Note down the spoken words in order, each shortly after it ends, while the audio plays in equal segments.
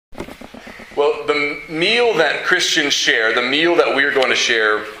Well, the meal that Christians share, the meal that we're going to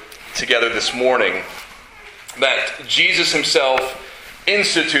share together this morning, that Jesus himself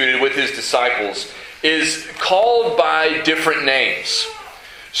instituted with his disciples, is called by different names.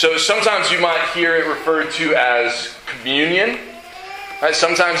 So sometimes you might hear it referred to as communion. Right?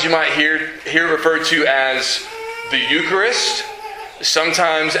 Sometimes you might hear it referred to as the Eucharist.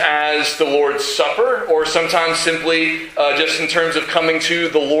 Sometimes as the Lord's Supper, or sometimes simply just in terms of coming to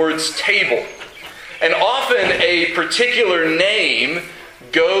the Lord's table. And often a particular name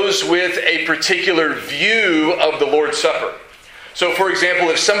goes with a particular view of the Lord's Supper. So for example,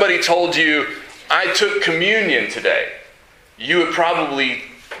 if somebody told you, I took communion today, you would probably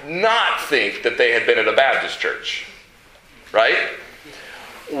not think that they had been at a Baptist church, right?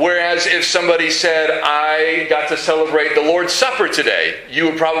 Whereas if somebody said, I got to celebrate the Lord's Supper today, you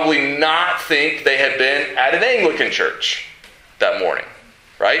would probably not think they had been at an Anglican church that morning,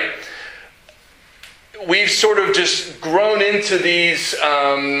 right? We've sort of just grown into these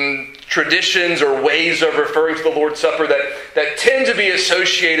traditions or ways of referring to the Lord's Supper that tend to be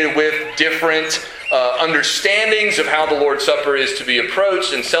associated with different understandings of how the Lord's Supper is to be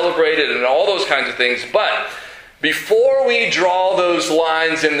approached and celebrated and all those kinds of things. But before we draw those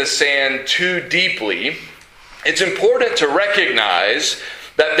lines in the sand too deeply, it's important to recognize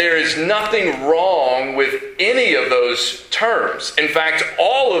that there is nothing wrong with any of those terms. In fact,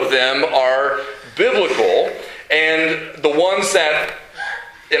 all of them are biblical, and the ones that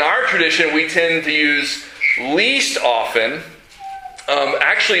in our tradition we tend to use least often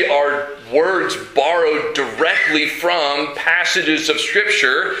actually are words borrowed directly from passages of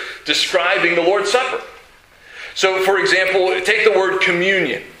Scripture describing the Lord's Supper. So, for example, take the word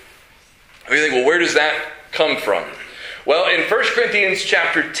communion. You think, well, where does that come from? Well, in 1 Corinthians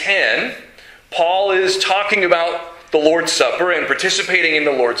chapter 10, Paul is talking about the Lord's Supper and participating in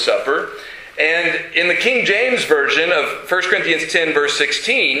the Lord's Supper. And in the King James Version of 1 Corinthians 10, verse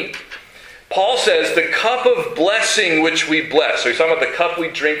 16, Paul says, the cup of blessing which we bless. So he's talking about the cup we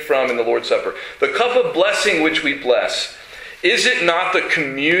drink from in the Lord's Supper. The cup of blessing which we bless, is it not the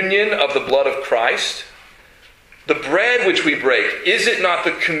communion of the blood of Christ? The bread which we break, is it not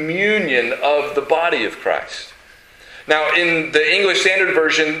the communion of the body of Christ? Now, in the English Standard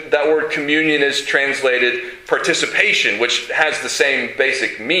Version, that word communion is translated participation, which has the same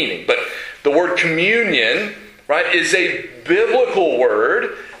basic meaning. But the word communion, right, is a biblical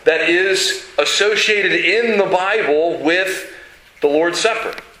word that is associated in the Bible with the Lord's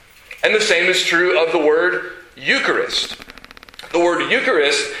Supper. And the same is true of the word Eucharist. The word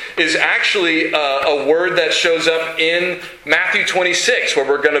Eucharist is actually a word that shows up in Matthew 26, where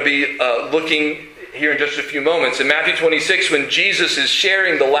we're going to be looking here in just a few moments. In Matthew 26, when Jesus is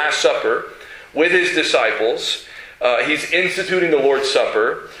sharing the Last Supper with his disciples, he's instituting the Lord's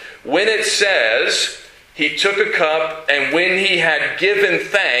Supper. When it says, he took a cup, and when he had given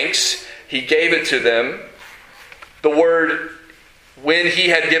thanks, he gave it to them. The word, when he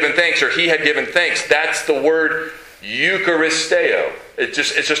had given thanks, or he had given thanks, that's the word Eucharisteo.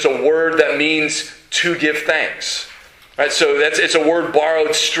 It's just a word that means to give thanks. Right? So it's a word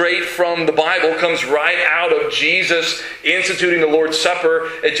borrowed straight from the Bible, comes right out of Jesus instituting the Lord's Supper.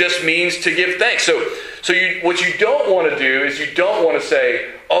 It just means to give thanks. So what you don't want to do is you don't want to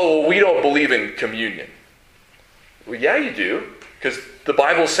say, oh, we don't believe in communion. Well, yeah, you do, because the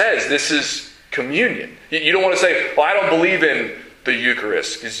Bible says this is communion. You don't want to say, well, I don't believe in the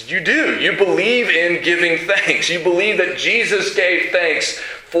Eucharist, because you do. You believe in giving thanks. You believe that Jesus gave thanks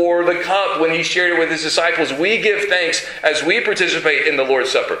for the cup when he shared it with his disciples. We give thanks as we participate in the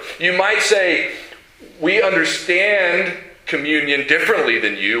Lord's Supper. You might say, we understand communion differently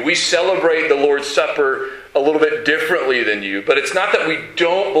than you. We celebrate the Lord's Supper a little bit differently than you. But it's not that we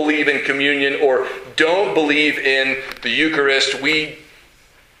don't believe in communion or don't believe in the Eucharist. We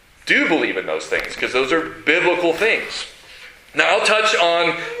do believe in those things, because those are biblical things. Now, I'll touch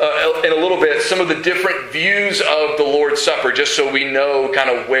on, in a little bit, some of the different views of the Lord's Supper, just so we know kind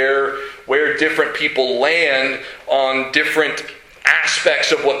of where different people land on different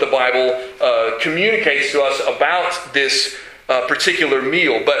aspects of what the Bible communicates to us about this particular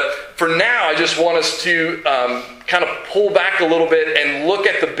meal. But for now, I just want us to kind of pull back a little bit and look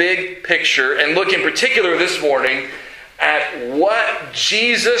at the big picture, and look in particular this morning at what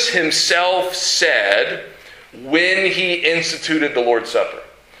Jesus himself said when he instituted the Lord's Supper.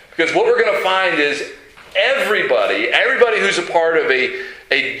 Because what we're going to find is everybody who's a part of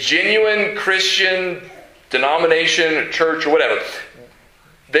a genuine Christian denomination, or church, or whatever,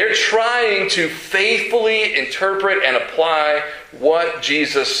 they're trying to faithfully interpret and apply what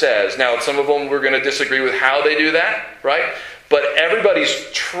Jesus says. Now, some of them we're going to disagree with how they do that, right? but everybody's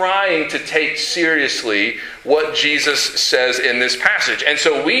trying to take seriously what Jesus says in this passage. And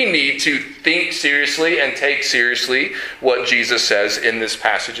so we need to think seriously and take seriously what Jesus says in this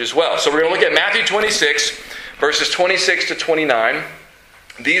passage as well. So we're going to look at Matthew 26, verses 26 to 29.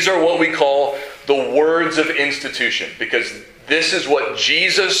 These are what we call the words of institution, because this is what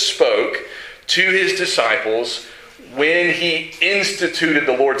Jesus spoke to his disciples when he instituted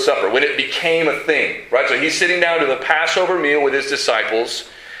the Lord's Supper, when it became a thing, right? So he's sitting down to the Passover meal with his disciples,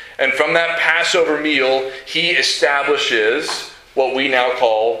 and from that Passover meal, he establishes what we now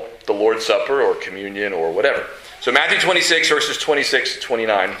call the Lord's Supper or communion or whatever. So Matthew 26, verses 26 to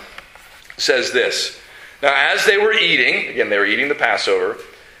 29 says this. Now, as they were eating, again, they were eating the Passover,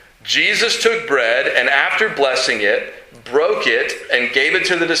 Jesus took bread and after blessing it, broke it and gave it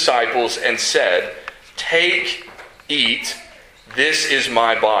to the disciples and said, "Take, eat, this is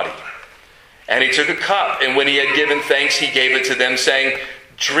my body." And he took a cup, and when he had given thanks, he gave it to them, saying,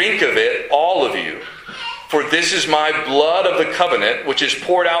 "Drink of it, all of you, for this is my blood of the covenant, which is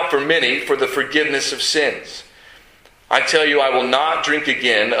poured out for many for the forgiveness of sins. I tell you, I will not drink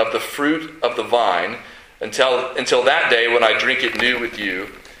again of the fruit of the vine until that day when I drink it new with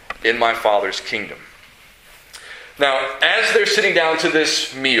you in my Father's kingdom." Now, as they're sitting down to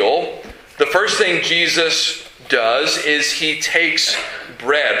this meal, the first thing Jesus does is he takes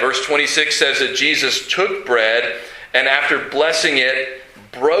bread. Verse 26 says that Jesus took bread and after blessing it,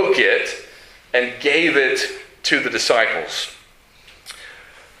 broke it and gave it to the disciples.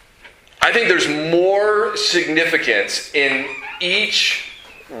 I think there's more significance in each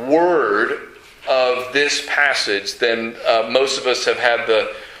word of this passage than most of us have had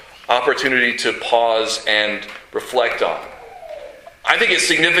the opportunity to pause and reflect on. I think it's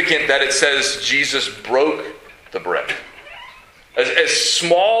significant that it says Jesus broke the bread. As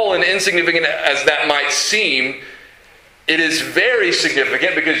small and insignificant as that might seem, it is very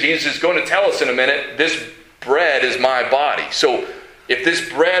significant because Jesus is going to tell us in a minute, this bread is my body. So if this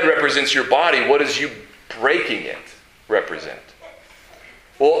bread represents your body, what does you breaking it represent?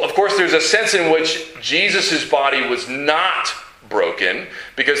 Well, of course, there's a sense in which Jesus' body was not broken,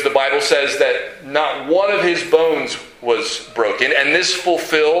 because the Bible says that not one of his bones was broken, and this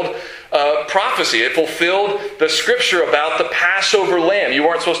fulfilled prophecy. It fulfilled the scripture about the Passover lamb. You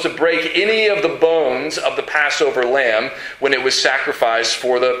weren't supposed to break any of the bones of the Passover lamb when it was sacrificed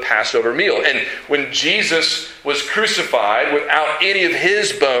for the Passover meal. And when Jesus was crucified without any of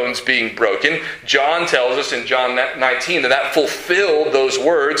his bones being broken, John tells us in John 19 that fulfilled those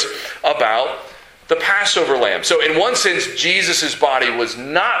words about the Passover lamb. So in one sense, Jesus' body was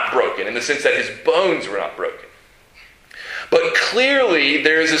not broken, in the sense that his bones were not broken. But clearly,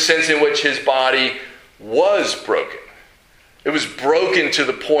 there is a sense in which his body was broken. It was broken to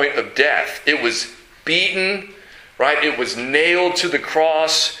the point of death. It was beaten, right? It was nailed to the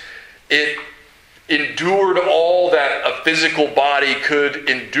cross. It endured all that a physical body could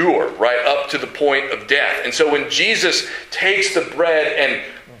endure, right, up to the point of death. And so when Jesus takes the bread and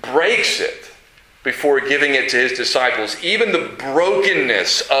breaks it before giving it to his disciples, even the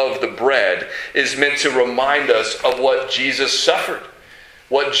brokenness of the bread is meant to remind us of what Jesus suffered,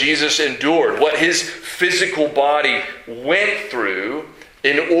 what Jesus endured, what his physical body went through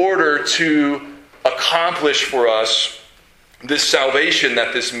in order to accomplish for us this salvation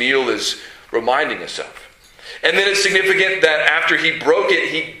that this meal is reminding us of. And then it's significant that after he broke it,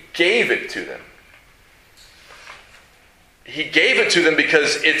 he gave it to them. He gave it to them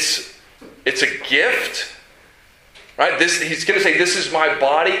because it's a gift, right? He's going to say, "This is my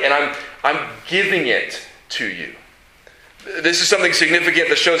body, and I'm giving it to you." This is something significant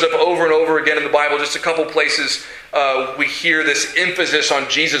that shows up over and over again in the Bible. Just a couple places we hear this emphasis on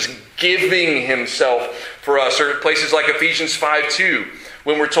Jesus giving himself for us, or places like Ephesians 5:2,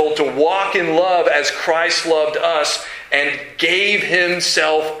 when we're told to walk in love as Christ loved us and gave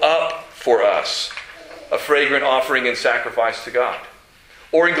himself up for us, a fragrant offering and sacrifice to God.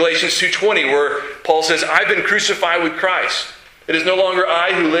 Or in Galatians 2:20, where Paul says, "I've been crucified with Christ. It is no longer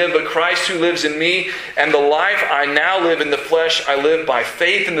I who live, but Christ who lives in me. And the life I now live in the flesh, I live by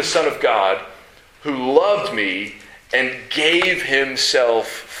faith in the Son of God, who loved me and gave himself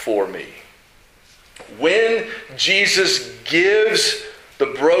for me." When Jesus gives the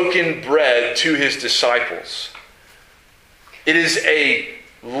broken bread to his disciples, it is a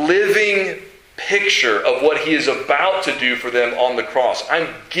living picture of what he is about to do for them on the cross.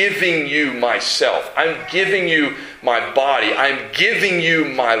 I'm giving you myself. I'm giving you my body. I'm giving you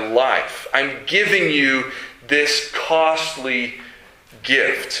my life. I'm giving you this costly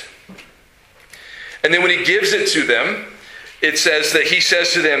gift. And then when he gives it to them, it says that he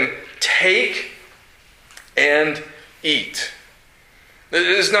says to them, "Take and eat." It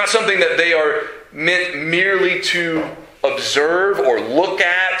is not something that they are meant merely to observe or look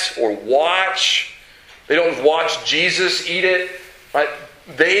at or watch. They don't watch Jesus eat it. Right?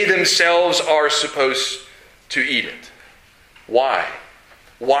 They themselves are supposed to eat it. Why?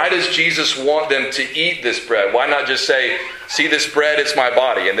 Why does Jesus want them to eat this bread? Why not just say, see this bread, it's my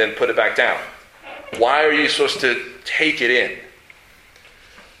body, and then put it back down? Why are you supposed to take it in?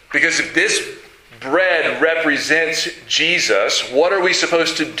 Because if this bread represents Jesus, what are we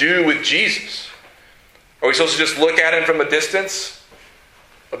supposed to do with Jesus? Are we supposed to just look at him from a distance?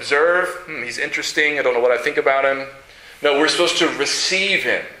 Observe? He's interesting. I don't know what I think about him. No, we're supposed to receive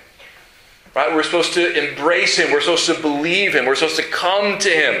him. Right? We're supposed to embrace him. We're supposed to believe him. We're supposed to come to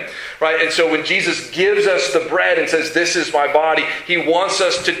him. Right? And so when Jesus gives us the bread and says, this is my body, he wants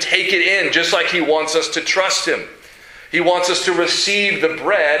us to take it in just like he wants us to trust him. He wants us to receive the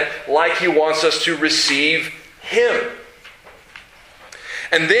bread like he wants us to receive him.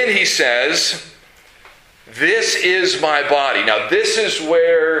 And then he says, this is my body. Now this is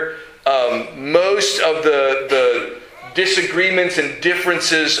where most of the disagreements and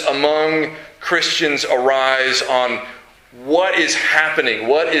differences among Christians arise on what is happening,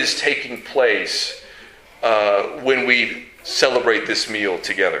 what is taking place when we celebrate this meal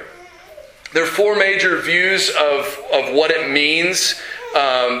together. There are four major views of what it means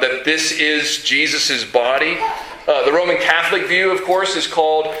that this is Jesus' body. The Roman Catholic view, of course, is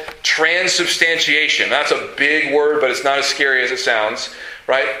called transubstantiation. That's a big word, but it's not as scary as it sounds,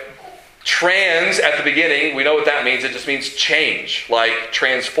 right? Trans, at the beginning, we know what that means. It just means change, like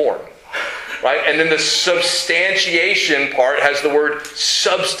transform, right? And then the substantiation part has the word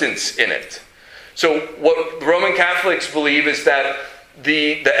substance in it. So what the Roman Catholics believe is that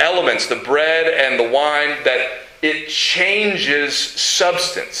the elements, the bread and the wine, that it changes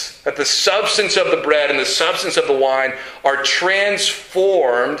substance. That the substance of the bread and the substance of the wine are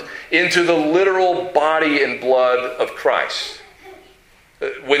transformed into the literal body and blood of Christ.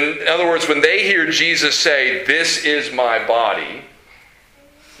 In other words, when they hear Jesus say, this is my body,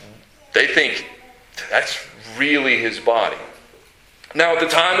 they think that's really his body. Now, at the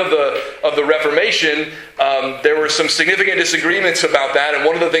time of the Reformation, there were some significant disagreements about that, and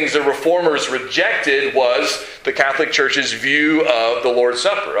one of the things the Reformers rejected was the Catholic Church's view of the Lord's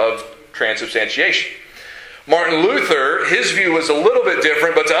Supper, of transubstantiation. Martin Luther, his view was a little bit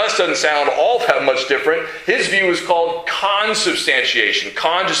different, but to us doesn't sound all that much different. His view is called consubstantiation.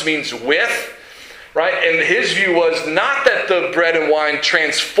 Con just means with, right? And his view was not that the bread and wine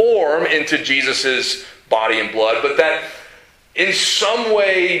transform into Jesus' body and blood, but that in some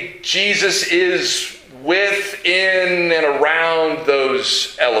way Jesus is within and around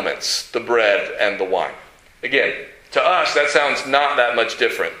those elements, the bread and the wine. Again, to us that sounds not that much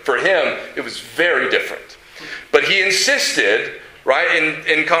different. For him, it was very different. But he insisted, right,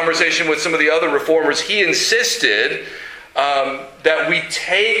 in conversation with some of the other reformers, he insisted that we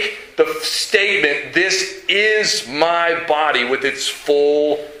take the statement, this is my body, with its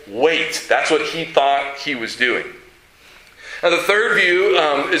full weight. That's what he thought he was doing. Now the third view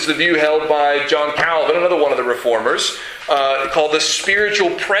is the view held by John Calvin, another one of the reformers, called the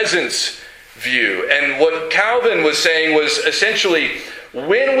spiritual presence view. And what Calvin was saying was essentially,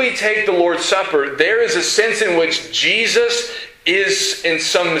 when we take the Lord's Supper, there is a sense in which Jesus is in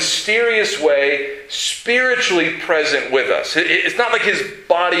some mysterious way spiritually present with us. It's not like his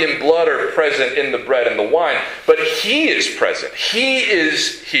body and blood are present in the bread and the wine, but he is present. He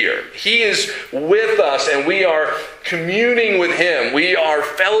is here. He is with us, and we are communing with him. We are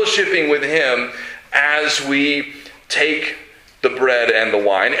fellowshipping with him as we take the bread and the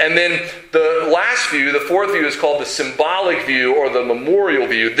wine. And then the last view, the fourth view, is called the symbolic view or the memorial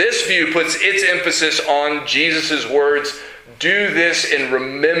view. This view puts its emphasis on Jesus' words, do this in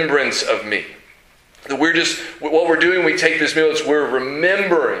remembrance of me. What we're doing when we take this meal is we're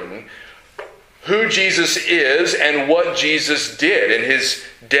remembering who Jesus is and what Jesus did in his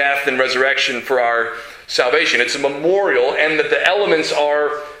death and resurrection for our salvation. It's a memorial, and that the elements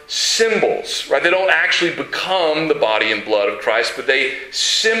are symbols, right? They don't actually become the body and blood of Christ, but they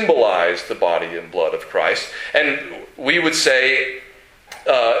symbolize the body and blood of Christ. And we would say,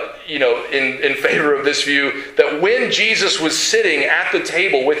 in favor of this view, that when Jesus was sitting at the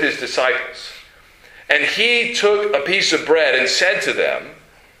table with his disciples, and he took a piece of bread and said to them,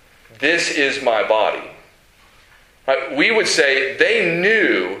 this is my body, right? We would say they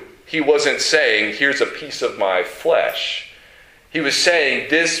knew he wasn't saying, here's a piece of my flesh. He was saying,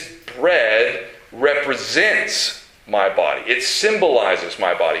 this bread represents my body. It symbolizes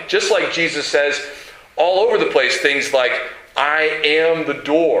my body. Just like Jesus says all over the place things like, I am the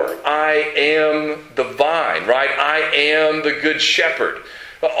door. I am the vine, right? I am the good shepherd.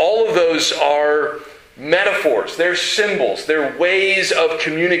 All of those are metaphors. They're symbols. They're ways of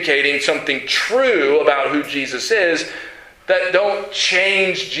communicating something true about who Jesus is that don't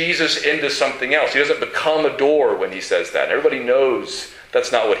change Jesus into something else. He doesn't become a door when he says that. Everybody knows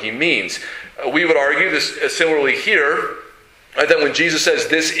that's not what he means. We would argue this similarly here, that when Jesus says,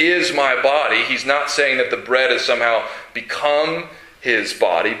 "This is my body," he's not saying that the bread has somehow become his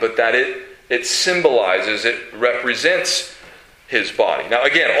body, but that it symbolizes, it represents his body. Now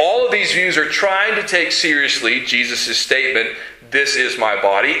again, all of these views are trying to take seriously Jesus' statement, "This is my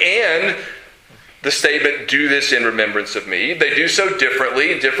body," and the statement, "Do this in remembrance of me." They do so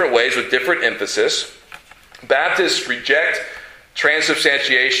differently, in different ways, with different emphasis. Baptists reject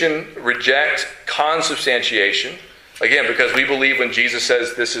transubstantiation, reject consubstantiation. Again, because we believe when Jesus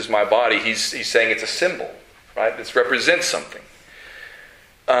says, "This is my body," he's saying it's a symbol, right? This represents something.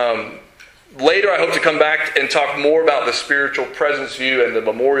 Later, I hope to come back and talk more about the spiritual presence view and the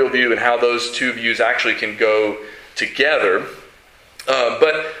memorial view and how those two views actually can go together.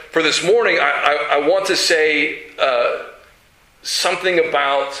 But for this morning, I want to say something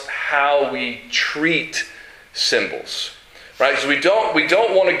about how we treat symbols, right? So we don't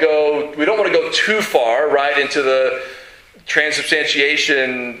want to go too far, right, into the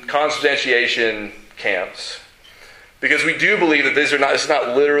transubstantiation, consubstantiation camps, because we do believe that it's not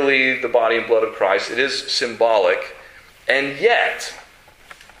literally the body and blood of Christ. It is symbolic, and yet,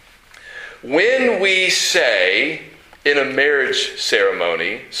 when we say in a marriage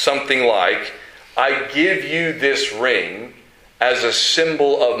ceremony something like, "I give you this ring as a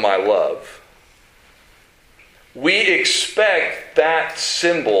symbol of my love," we expect that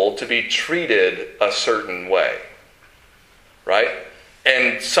symbol to be treated a certain way, right?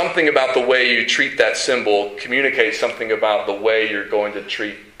 And something about the way you treat that symbol communicates something about the way you're going to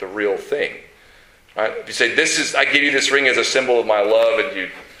treat the real thing, right? If you say, "I give you this ring as a symbol of my love," and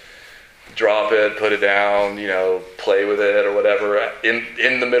you drop it, put it down, play with it or whatever,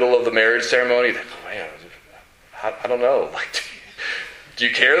 in the middle of the marriage ceremony, you think, "Oh man, I don't know. Like, do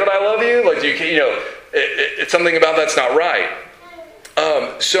you care that I love you? Like, do you, it's something about that's not right."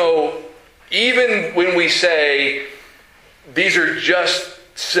 So even when we say these are just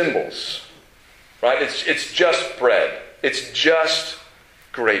symbols, right? It's just bread. It's just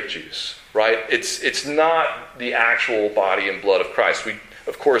grape juice, right? It's not the actual body and blood of Christ. We,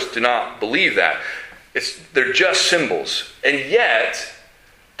 of course, do not believe that. They're just symbols. And yet,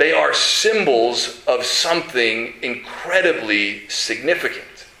 they are symbols of something incredibly significant.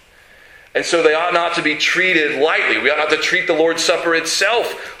 And so they ought not to be treated lightly. We ought not to treat the Lord's Supper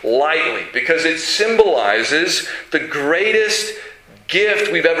itself lightly, because it symbolizes the greatest gift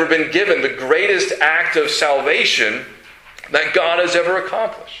we've ever been given, the greatest act of salvation that God has ever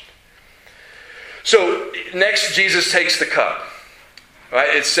accomplished. So next, Jesus takes the cup.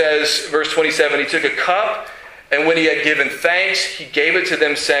 Right? It says, verse 27, "He took a cup, and when he had given thanks, he gave it to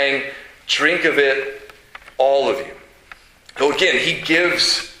them, saying, 'Drink of it, all of you.'" So again, he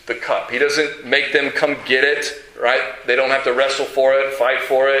gives the cup. He doesn't make them come get it, right? They don't have to wrestle for it, fight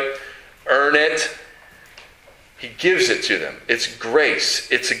for it, earn it. He gives it to them. It's grace.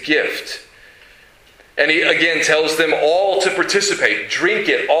 It's a gift. And he again tells them all to participate. Drink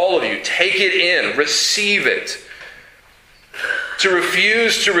it, all of you. Take it in. Receive it. To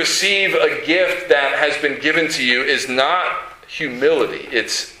refuse to receive a gift that has been given to you is not humility.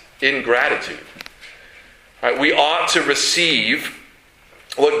 It's ingratitude. Right? We ought to receive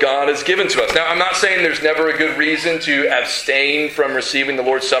what God has given to us. Now, I'm not saying there's never a good reason to abstain from receiving the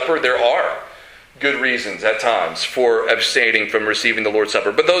Lord's Supper. There are good reasons at times for abstaining from receiving the Lord's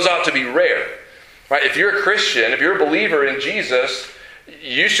Supper, but those ought to be rare. Right? If you're a Christian, if you're a believer in Jesus,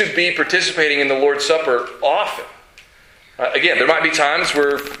 you should be participating in the Lord's Supper often. Again, there might be times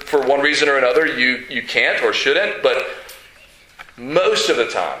where, for one reason or another, you can't or shouldn't, but most of the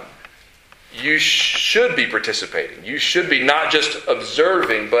time, you should be participating. You should be not just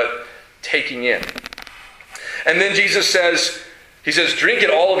observing, but taking in. And then Jesus says, "Drink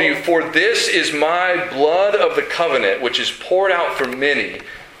it, all of you, for this is my blood of the covenant, which is poured out for many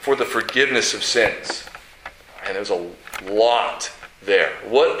for the forgiveness of sins." And there's a lot there.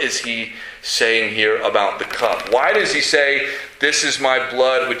 What is he saying here about the cup? Why does he say, "This is my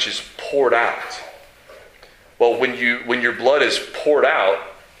blood which is poured out"? Well, when your blood is poured out,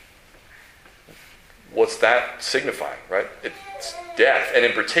 what's that signifying, right? It's death. And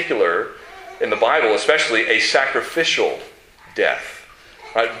in particular, in the Bible especially, a sacrificial death.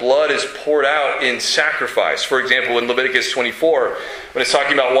 Right? Blood is poured out in sacrifice. For example, in Leviticus 24, when it's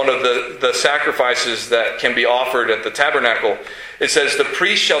talking about one of the sacrifices that can be offered at the tabernacle, it says, "The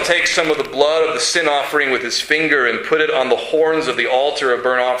priest shall take some of the blood of the sin offering with his finger and put it on the horns of the altar of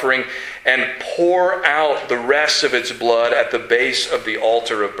burnt offering and pour out the rest of its blood at the base of the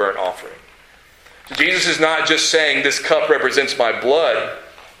altar of burnt offering." So Jesus is not just saying this cup represents my blood.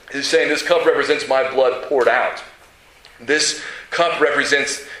 He's saying this cup represents my blood poured out. This cup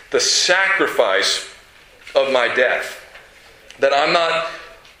represents the sacrifice of my death. That I'm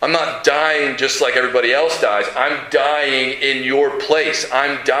not dying just like everybody else dies. I'm dying in your place.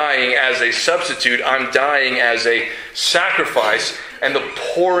 I'm dying as a substitute. I'm dying as a sacrifice. And the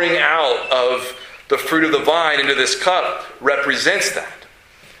pouring out of the fruit of the vine into this cup represents that.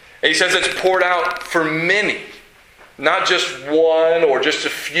 And he says it's poured out for many. Not just one or just a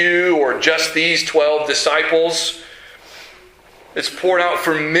few or just these 12 disciples. It's poured out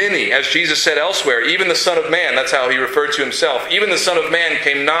for many, as Jesus said elsewhere. Even the Son of Man, that's how he referred to himself. Even the Son of Man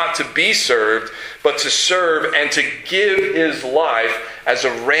came not to be served, but to serve and to give his life as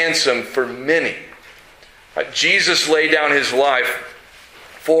a ransom for many. Jesus laid down his life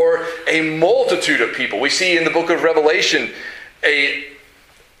for a multitude of people. We see in the book of Revelation an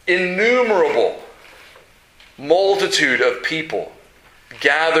innumerable multitude of people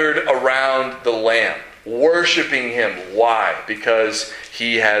gathered around the Lamb, worshiping him. Why? Because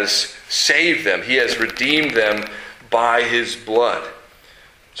he has saved them. He has redeemed them by his blood.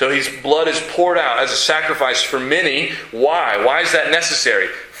 So his blood is poured out as a sacrifice for many. Why? Why is that necessary?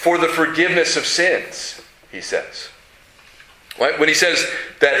 For the forgiveness of sins, he says. Right? When he says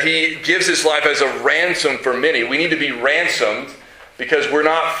that he gives his life as a ransom for many, we need to be ransomed because we're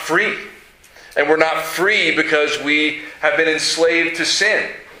not free. And we're not free because we have been enslaved to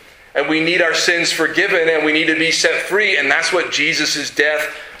sin. And we need our sins forgiven and we need to be set free. And that's what Jesus'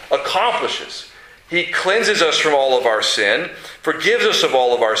 death accomplishes. He cleanses us from all of our sin, forgives us of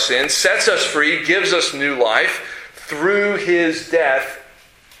all of our sins, sets us free, gives us new life through his death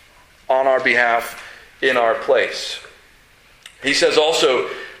on our behalf in our place. He says also,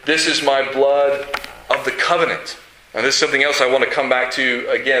 "This is my blood of the covenant." And this is something else I want to come back to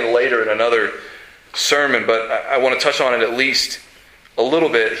again later in another sermon, but I want to touch on it at least a little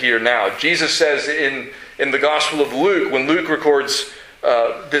bit here now. Jesus says in the Gospel of Luke, when Luke records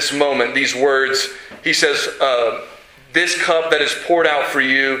this moment, these words, he says, "This cup that is poured out for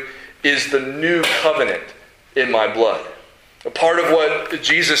you is the new covenant in my blood." A part of what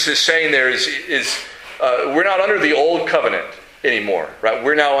Jesus is saying there is we're not under the old covenant anymore, right?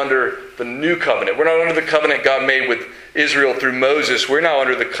 We're now under the new covenant. We're not under the covenant God made with Israel through Moses. We're now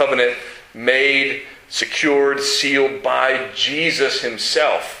under the covenant made, secured, sealed by Jesus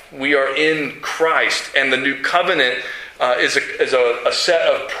himself. We are in Christ, and the new covenant is a set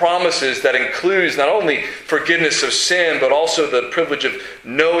of promises that includes not only forgiveness of sin, but also the privilege of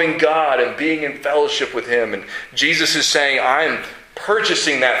knowing God and being in fellowship with him. And Jesus is saying, I am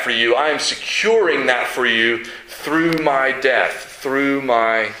purchasing that for you. I am securing that for you through my death, through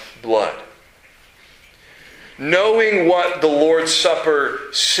my blood. Knowing what the Lord's Supper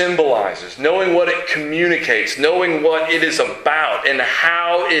symbolizes, knowing what it communicates, knowing what it is about and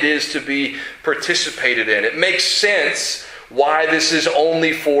how it is to be participated in, it makes sense why this is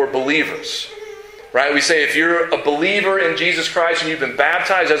only for believers. Right? We say if you're a believer in Jesus Christ and you've been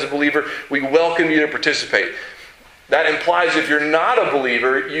baptized as a believer, we welcome you to participate. That implies if you're not a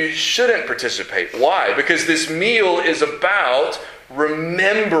believer, you shouldn't participate. Why? Because this meal is about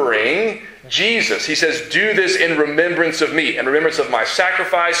remembering Jesus. He says, do this in remembrance of me, in remembrance of my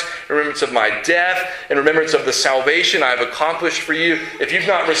sacrifice, in remembrance of my death, in remembrance of the salvation I have accomplished for you. If you've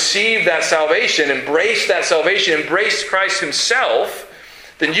not received that salvation, embraced Christ himself,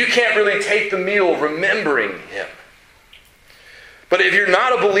 then you can't really take the meal remembering him. But if you're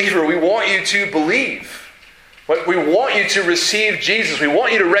not a believer, we want you to believe. We want you to receive Jesus. We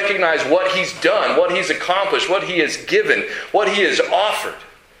want you to recognize what he's done, what he's accomplished, what he has given, what he has offered.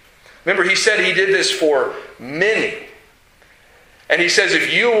 Remember, he said he did this for many. And he says,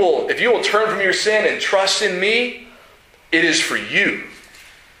 if you will turn from your sin and trust in me, it is for you.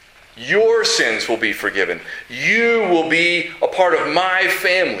 Your sins will be forgiven. You will be a part of my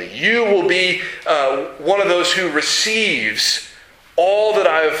family. You will be one of those who receives all that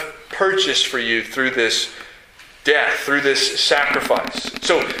I've purchased for you through this death, through this sacrifice.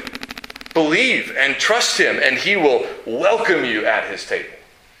 So believe and trust him, and he will welcome you at his table.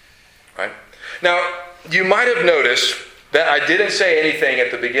 Right? Now, you might have noticed that I didn't say anything at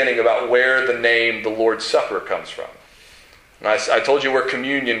the beginning about where the name the Lord's Supper comes from. And I told you where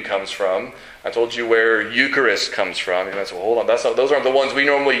communion comes from. I told you where Eucharist comes from. You might say, well, hold on, those aren't the ones we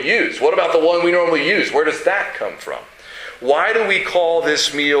normally use. What about the one we normally use? Where does that come from? Why do we call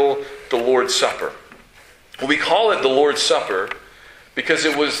this meal the Lord's Supper? Well, we call it the Lord's Supper because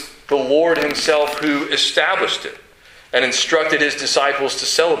it was the Lord himself who established it and instructed his disciples to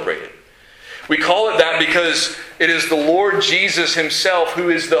celebrate it. We call it that because it is the Lord Jesus himself who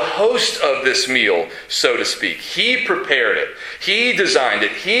is the host of this meal, so to speak. He prepared it. He designed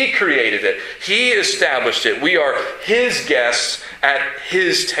it. He created it. He established it. We are his guests at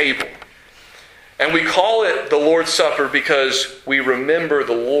his table. And we call it the Lord's Supper because we remember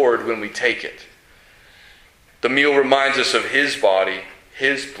the Lord when we take it. The meal reminds us of his body,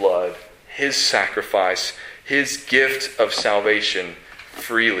 his blood, his sacrifice, his gift of salvation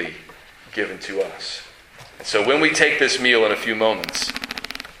freely given to us. And so when we take this meal in a few moments,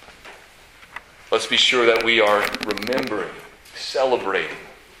 let's be sure that we are remembering, celebrating,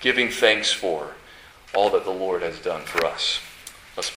 giving thanks for all that the Lord has done for us.